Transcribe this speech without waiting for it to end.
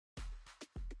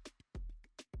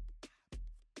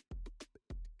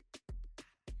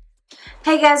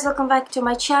Hey guys, welcome back to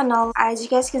my channel. As you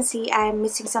guys can see, I'm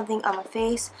missing something on my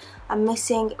face. I'm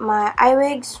missing my eye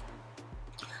wigs.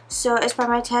 So as per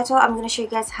my title, I'm going to show you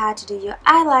guys how to do your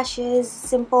eyelashes.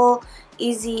 Simple,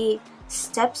 easy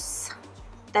steps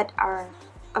that are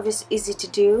obviously easy to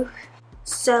do.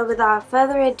 So without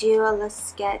further ado,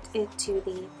 let's get into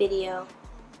the video.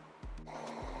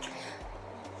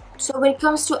 So when it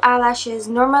comes to eyelashes,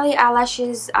 normally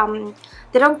eyelashes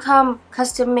they don't come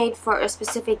custom made for a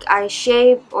specific eye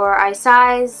shape or eye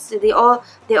size. They're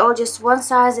all just one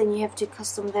size, and you have to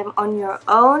custom them on your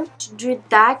own. To do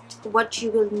that, what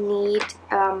you will need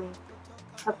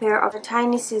a pair of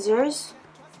tiny scissors.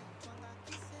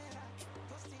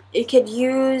 You could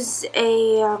use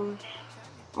a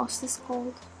what's this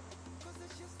called?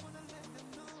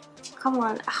 Come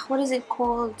on, what is it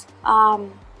called? A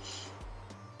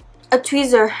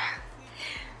tweezer.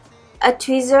 A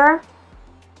tweezer.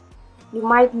 You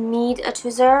might need a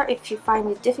tweezer if you find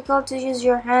it difficult to use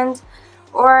your hand,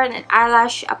 or an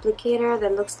eyelash applicator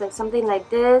that looks like something like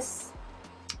this.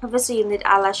 Obviously you need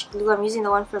eyelash glue. I'm using the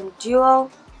one from Duo.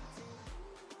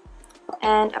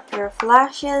 And a pair of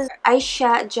lashes.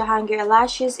 Aisha Jahangir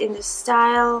lashes in the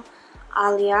style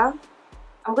Alia.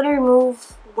 I'm gonna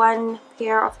remove one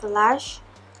pair of the lash,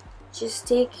 just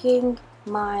taking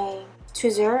my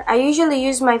tweezer. I usually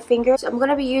use my fingers. I'm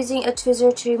gonna be using a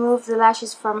tweezer to remove the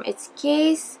lashes from its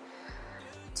case.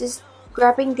 Just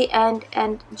grabbing the end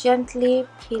and gently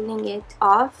peeling it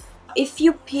off. If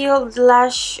you peel the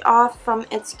lash off from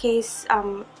its case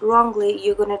wrongly,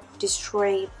 you're gonna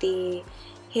destroy the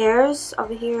hairs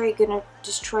over here. You're gonna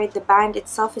destroy the band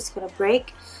itself. It's gonna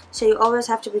break. So you always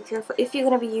have to be careful. If you're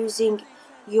gonna be using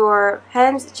your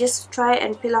hands, just try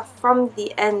and peel off from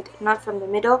the end, not from the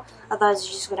middle, otherwise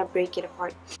you're just gonna break it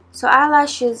apart. So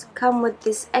eyelashes come with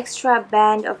this extra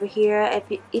band over here.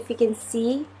 If you can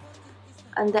see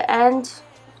on the end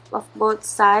of both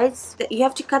sides, you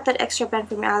have to cut that extra band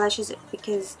from your eyelashes,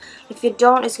 because if you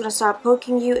don't, it's gonna start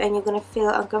poking you and you're gonna feel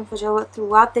uncomfortable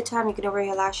throughout the time you're gonna wear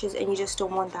your lashes, and you just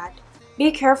don't want that. Be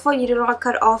careful you do not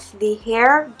cut off the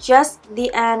hair, just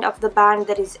the end of the band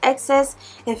that is excess.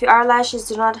 If your eyelashes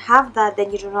do not have that,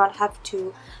 then you do not have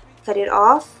to cut it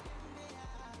off.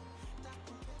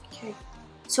 Okay.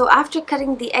 So after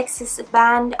cutting the excess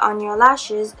band on your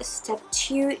lashes, step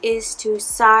 2 is to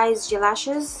size your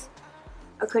lashes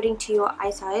according to your eye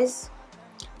size.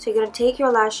 So you're going to take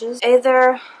your lashes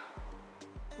either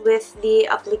with the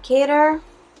applicator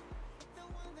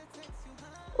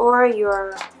or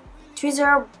your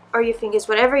tweezer or your fingers,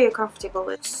 whatever you're comfortable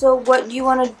with. So what you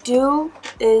want to do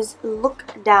is look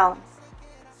down.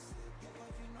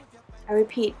 I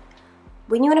repeat,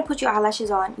 when you want to put your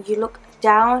eyelashes on, you look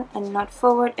down and not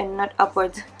forward and not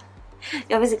upwards.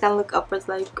 You obviously can't look upwards,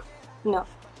 like, no.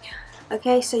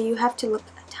 Okay, so you have to look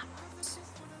downwards.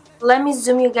 Let me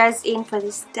zoom you guys in for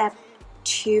this step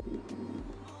 2.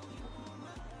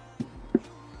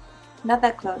 Not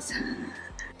that close.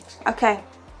 Okay.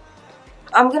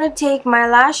 I'm gonna take my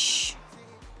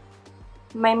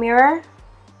mirror.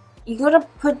 You're gonna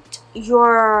put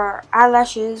your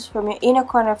eyelashes from your inner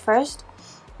corner first,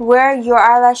 where your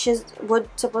eyelashes would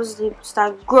supposedly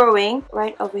start growing,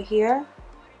 right over here.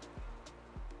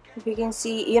 If you can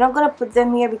see, you're not gonna put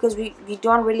them here because we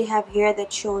don't really have hair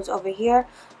that shows over here.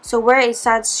 So where it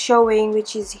starts showing,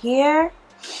 which is here.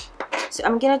 So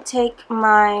I'm gonna take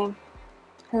my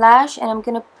lash and I'm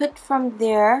gonna put from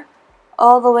there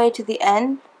all the way to the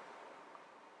end.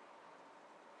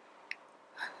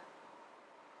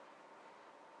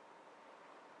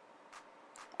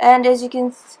 And as you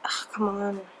can see, come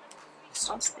on,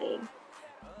 stop staying.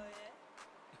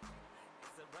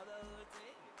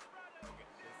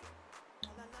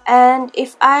 And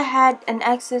if I had an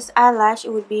excess eyelash, it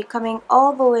would be coming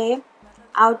all the way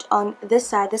out on this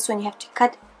side. This one you have to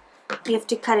cut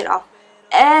it off.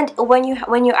 And when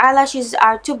your eyelashes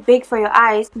are too big for your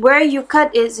eyes, where you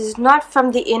cut is not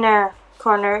from the inner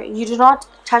corner. You do not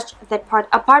touch that part.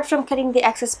 Apart from cutting the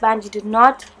excess band, you do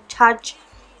not touch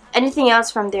anything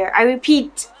else from there. I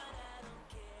repeat,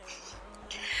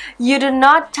 you do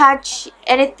not touch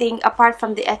anything apart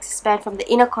from the excess band from the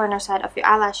inner corner side of your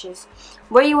eyelashes.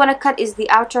 Where you want to cut is the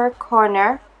outer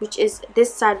corner, which is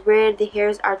this side where the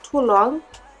hairs are too long.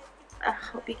 I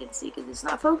hope you can see because it's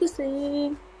not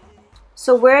focusing.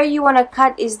 So where you want to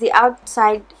cut is the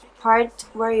outside part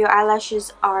where your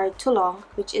eyelashes are too long,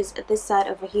 which is this side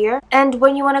over here. And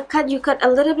when you want to cut, you cut a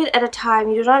little bit at a time.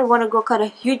 You do not want to go cut a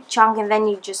huge chunk and then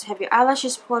you just have your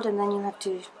eyelashes pulled, and then you have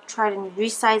to try and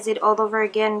resize it all over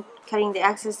again, cutting the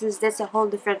excesses. That's a whole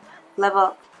different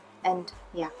level. And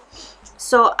yeah,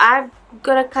 so I'm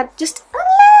gonna cut just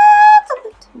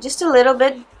a little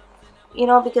bit you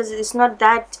know, because it's not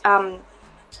that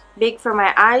big for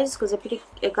my eyes, because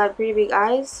I got pretty big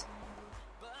eyes.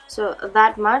 So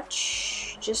that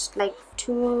much, just like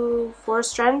 4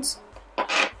 strands.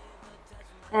 And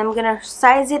I'm gonna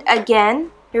size it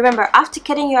again. Remember, after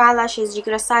cutting your eyelashes, you're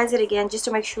gonna size it again just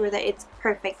to make sure that it's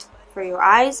perfect for your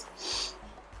eyes.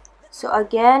 So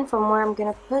again, from where I'm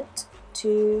gonna put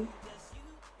to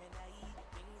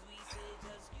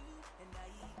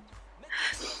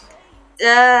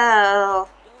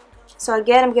so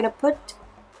again, I'm gonna put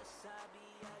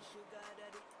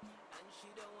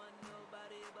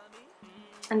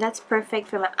and that's perfect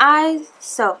for my eyes.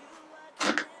 So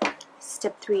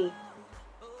step 3,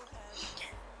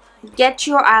 get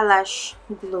your eyelash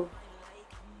glue.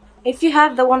 If you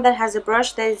have the one that has a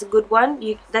brush, that is a good one.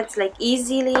 That's like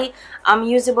easily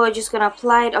usable. You're just gonna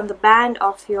apply it on the band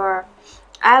of your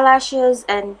eyelashes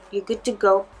and you're good to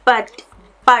go. But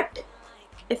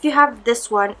if you have this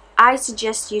one, I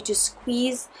suggest you to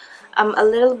squeeze a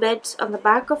little bit on the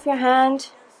back of your hand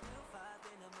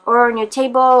or on your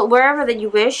table, wherever that you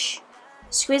wish.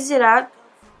 Squeeze it out.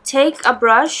 Take a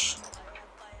brush,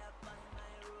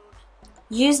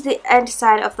 use the end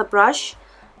side of the brush,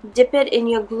 dip it in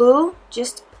your glue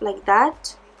just like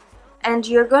that, and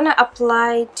you're gonna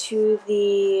apply to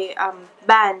the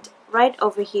band right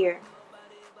over here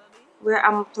where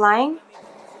I'm applying.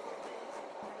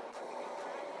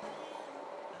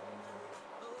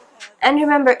 And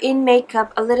remember, in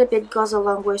makeup, a little bit goes a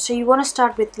long way, so you want to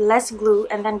start with less glue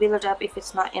and then build it up if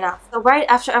it's not enough. So right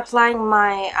after applying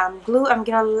my glue, I'm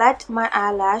gonna let my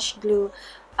eyelash glue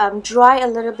dry a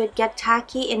little bit, get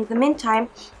tacky. In the meantime,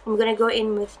 I'm gonna go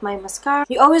in with my mascara.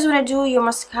 You always want to do your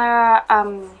mascara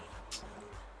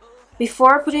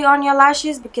before putting on your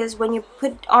lashes, because when you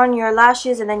put on your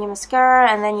lashes and then your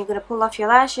mascara and then you're gonna pull off your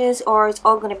lashes, or it's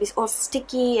all gonna be all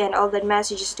sticky and all that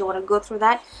mess, you just don't want to go through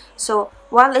that. So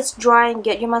while it's drying,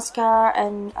 get your mascara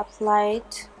and apply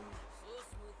it.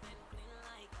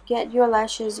 Get your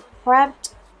lashes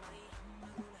prepped.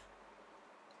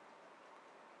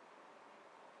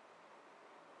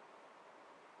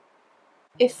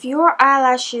 If your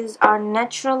eyelashes are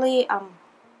naturally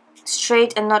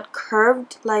straight and not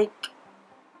curved, like,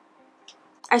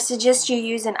 I suggest you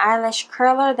use an eyelash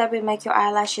curler. That will make your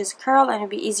eyelashes curl and it'll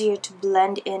be easier to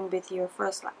blend in with your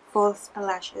false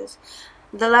lashes.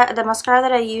 The mascara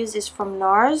that I use is from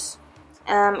NARS.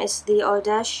 It's the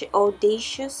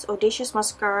Audacious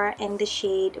mascara in the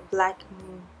shade Black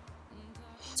Moon.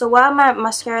 So while my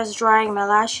mascara is drying, my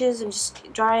lashes, I'm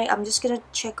just gonna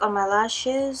check on my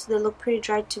lashes. They look pretty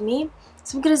dry to me.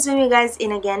 So I'm gonna zoom you guys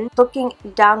in again, looking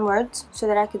downwards so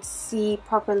that I could see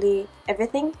properly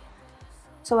everything.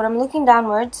 So when I'm looking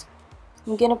downwards,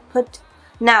 I'm gonna put,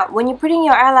 now when you're putting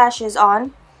your eyelashes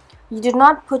on, you do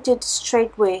not put it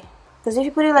straight way, because if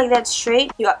you put it like that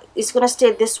straight, it's gonna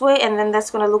stay this way, and then that's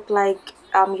gonna look like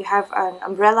you have an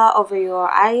umbrella over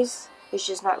your eyes, which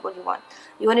is not what you want.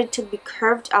 You want it to be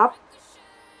curved up,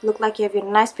 look like you have your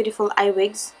nice beautiful eye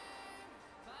wigs.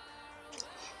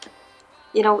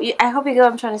 You know, I hope you get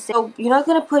what I'm trying to say. So you're not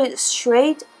gonna put it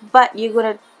straight, but you're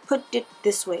gonna put it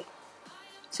this way,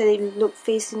 so they look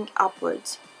facing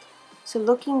upwards. So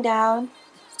looking down,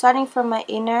 starting from my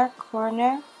inner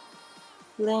corner,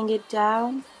 laying it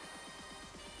down,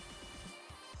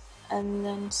 and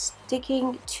then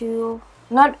sticking to,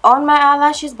 not on my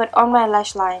eyelashes, but on my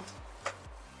lash line.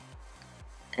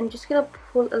 I'm just gonna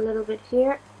pull a little bit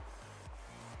here.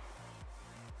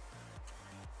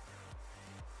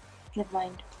 Never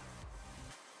mind.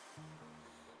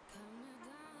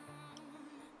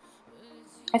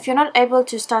 If you're not able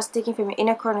to start sticking from your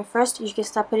inner corner first, you can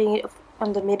start putting it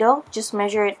on the middle. Just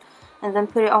measure it and then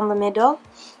put it on the middle.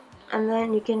 And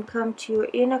then you can come to your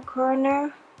inner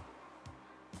corner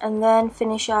and then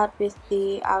finish out with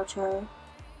the outer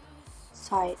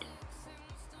side.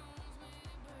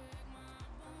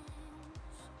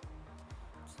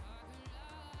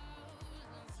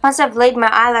 Once I've laid my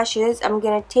eyelashes, I'm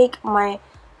gonna take my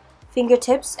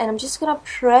fingertips and I'm just gonna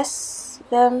press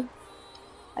them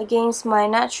against my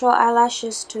natural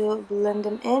eyelashes to blend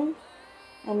them in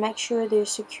and make sure they're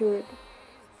secured.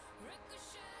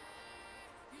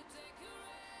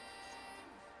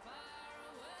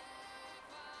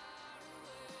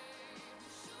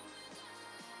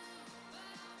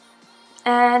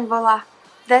 And voila,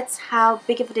 that's how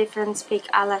big of a difference fake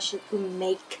eyelashes will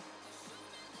make.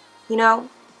 You know,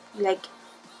 like,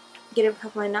 get it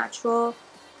with my natural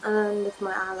and then with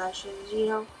my eyelashes, you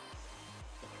know.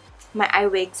 My eye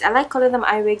wigs. I like calling them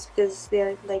eye wigs because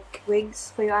they're like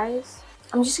wigs for your eyes.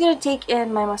 I'm just gonna take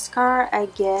in my mascara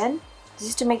again,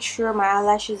 just to make sure my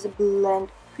eyelashes blend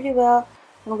pretty well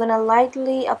I'm gonna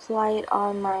lightly apply it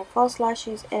on my false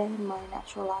lashes and my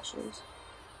natural lashes.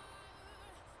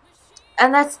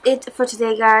 And that's it for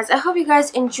today, guys. I hope you guys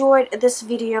enjoyed this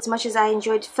video as much as I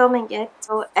enjoyed filming it.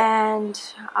 And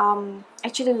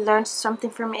actually learned something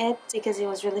from it because it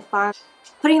was really fun.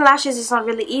 Putting lashes is not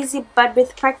really easy, but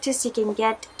with practice you can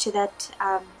get to that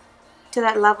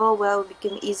level where it will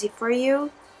become easy for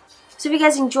you. So if you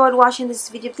guys enjoyed watching this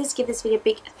video, please give this video a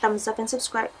big thumbs up and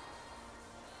subscribe.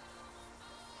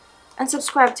 And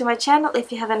subscribe to my channel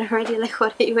if you haven't already. Like,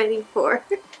 what are you waiting for?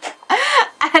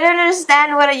 I don't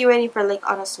understand. What are you waiting for? Like,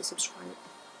 honestly, subscribe.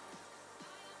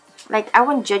 Like, I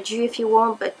won't judge you if you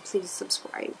won't, but please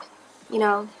subscribe. You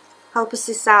know, help us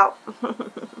this out.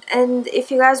 And if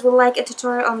you guys would like a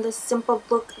tutorial on this simple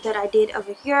look that I did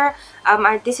over here,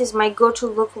 this is my go-to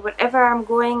look for whatever I'm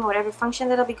going, whatever function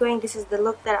that I'll be going. This is the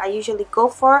look that I usually go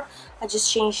for. I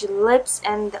just change the lips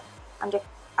and under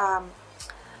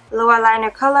lower liner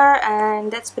color,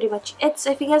 and that's pretty much it. So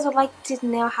if you guys would like to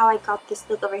know how I got this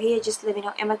look over here, just let me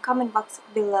know in my comment box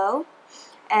below,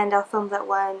 and I'll film that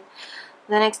one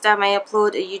the next time I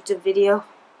upload a YouTube video,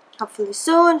 hopefully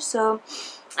soon.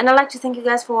 And I'd like to thank you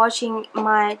guys for watching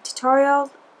my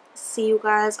tutorial. See you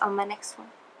guys on my next one.